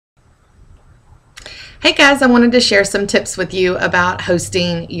Hey guys, I wanted to share some tips with you about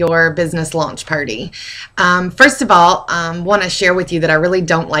hosting your business launch party. First of all, want to share with you that I really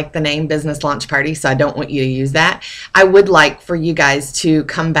don't like the name business launch party, so I don't want you to use that. I would like for you guys to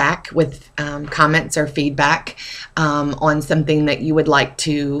come back with comments or feedback on something that you would like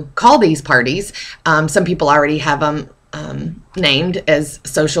to call these parties. Some people already have them named as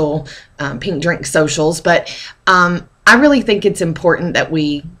social pink drink socials, but I really think it's important that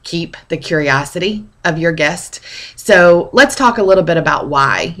we keep the curiosity of your guest. So let's talk a little bit about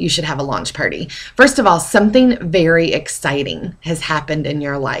why you should have a launch party. First of all, something very exciting has happened in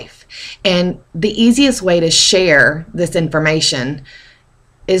your life. And the easiest way to share this information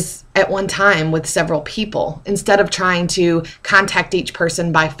is at one time with several people, instead of trying to contact each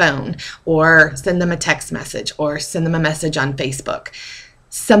person by phone or send them a text message or send them a message on Facebook.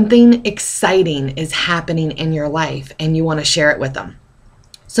 Something exciting is happening in your life and you want to share it with them.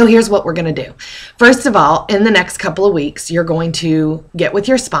 So here's what we're going to do. First of all, in the next couple of weeks, you're going to get with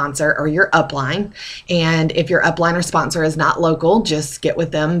your sponsor or your upline. And if your upline or sponsor is not local, just get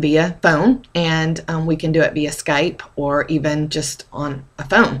with them via phone, and we can do it via Skype or even just on a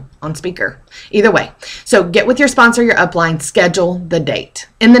phone, on speaker. Either way. So get with your sponsor, your upline, schedule the date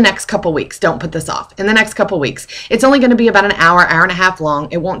in the next couple weeks. Don't put this off. In the next couple weeks. It's only going to be about an hour, hour and a half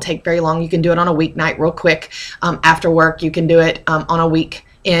long. It won't take very long. You can do it on a weeknight real quick. After work, you can do it on a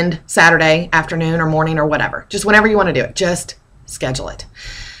weekend, Saturday afternoon or morning or whatever. Just whenever you want to do it. Just schedule it.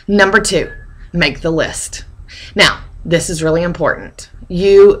 Number 2, make the list. Now, this is really important.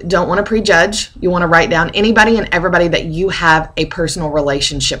 You don't want to prejudge. You want to write down anybody and everybody that you have a personal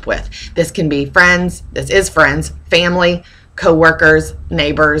relationship with. This can be friends. This is friends, family, co-workers,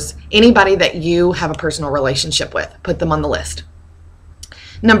 neighbors, anybody that you have a personal relationship with. Put them on the list.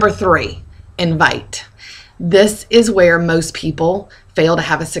 Number 3, invite. This is where most people fail to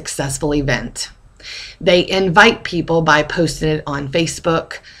have a successful event. They invite people by posting it on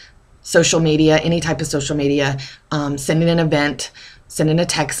Facebook, social media, any type of social media, sending an event, sending a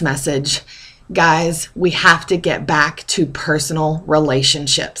text message. Guys, we have to get back to personal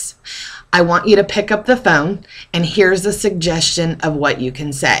relationships. I want you to pick up the phone, and here's a suggestion of what you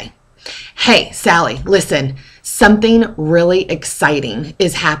can say. Hey, Sally, listen, something really exciting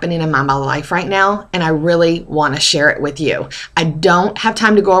is happening in my life right now, and I really want to share it with you. I don't have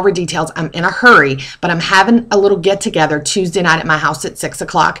time to go over details. I'm in a hurry, but I'm having a little get-together Tuesday night at my house at 6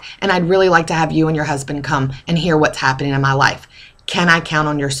 o'clock, and I'd really like to have you and your husband come and hear what's happening in my life. Can I count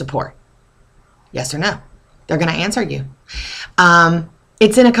on your support? Yes or no? They're going to answer you.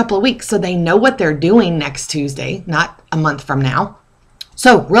 It's in a couple of weeks, so they know what they're doing next Tuesday, not a month from now.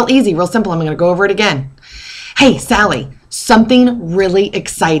 So real easy, real simple. I'm going to go over it again. Hey, Sally, something really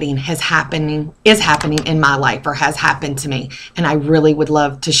exciting is happening in my life, or has happened to me, and I really would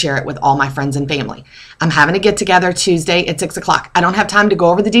love to share it with all my friends and family. I'm having a get-together Tuesday at 6 o'clock. I don't have time to go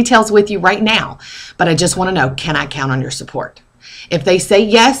over the details with you right now, but I just want to know, can I count on your support? If they say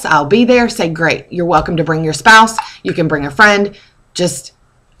yes, I'll be there. Say, great. You're welcome to bring your spouse. You can bring a friend.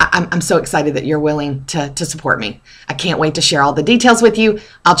 I'm so excited that you're willing to support me. I can't wait to share all the details with you.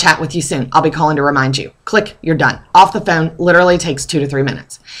 I'll chat with you soon. I'll be calling to remind you. Click, you're done. Off the phone, literally takes 2 to 3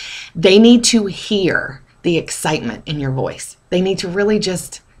 minutes. They need to hear the excitement in your voice. They need to really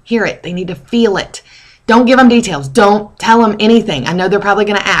just hear it. They need to feel it. Don't give them details. Don't tell them anything. I know they're probably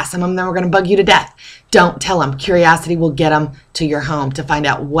going to ask. Some of them are going to bug you to death. Don't tell them. Curiosity will get them to your home to find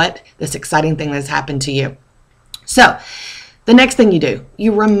out what this exciting thing that's happened to you. So, the next thing you do,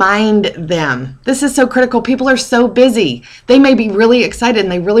 you remind them. This is so critical. People are so busy. They may be really excited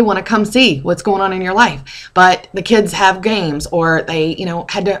and they really want to come see what's going on in your life, but the kids have games, or they,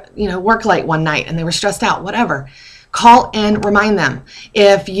 had to, work late one night and they were stressed out, whatever. Call and remind them.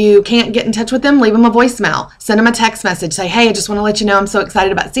 If you can't get in touch with them, leave them a voicemail. Send them a text message. Say, hey, I just want to let you know I'm so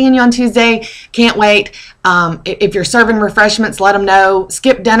excited about seeing you on Tuesday. Can't wait. If you're serving refreshments, let them know.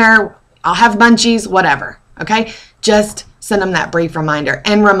 Skip dinner. I'll have munchies, whatever. Okay? Just send them that brief reminder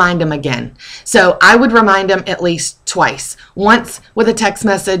and remind them again. So I would remind them at least twice. Once with a text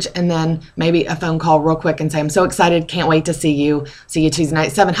message, and then maybe a phone call real quick and say, I'm so excited. Can't wait to see you. See you Tuesday night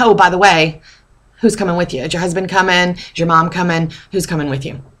at 7. Oh, by the way, who's coming with you? Is your husband coming? Is your mom coming? Who's coming with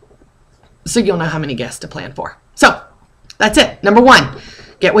you? So you'll know how many guests to plan for. So that's it. Number 1,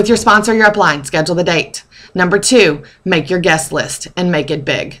 get with your sponsor, your upline, schedule the date. Number 2, make your guest list and make it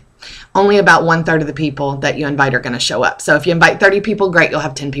big. Only about 1/3 of the people that you invite are going to show up. So if you invite 30 people, great, you'll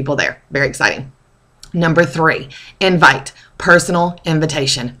have 10 people there. Very exciting. Number 3, invite. Personal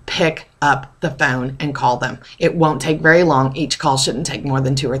invitation. Pick up the phone and call them. It won't take very long. Each call shouldn't take more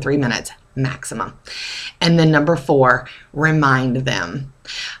than 2 or 3 minutes maximum. And then number 4, remind them.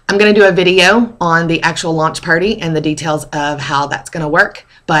 I'm going to do a video on the actual launch party and the details of how that's going to work,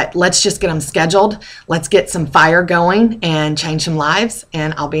 but let's just get them scheduled. Let's get some fire going and change some lives,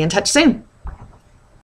 and I'll be in touch soon.